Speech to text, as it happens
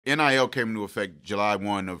NIL came into effect July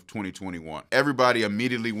 1 of 2021. Everybody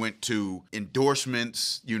immediately went to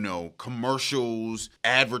endorsements, commercials,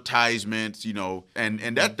 advertisements, and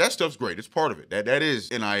that stuff's great. It's part of it. That is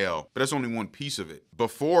NIL, but that's only one piece of it.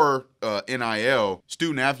 Before NIL,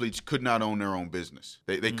 student athletes could not own their own business.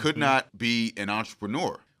 They could not be an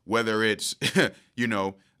entrepreneur, whether it's,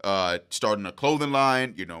 starting a clothing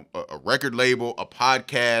line, a record label, a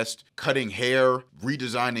podcast, cutting hair,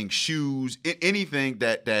 redesigning shoes, anything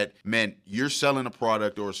that meant you're selling a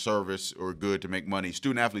product or a service or a good to make money.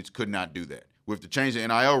 Student athletes could not do that. With the change in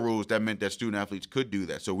NIL rules, that meant that student athletes could do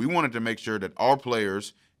that. So we wanted to make sure that our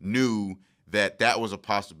players knew that was a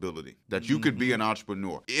possibility, that you could be an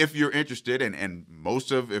entrepreneur. If you're interested, and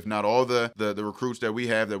most of, if not all the recruits that we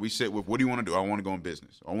have that we sit with, what do you want to do? I want to go in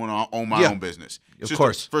business. I want to own my own business. It's Of just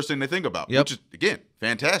course. the first thing they think about, Yep. which is, again,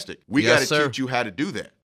 fantastic. We Yes, got to sir. teach you how to do that.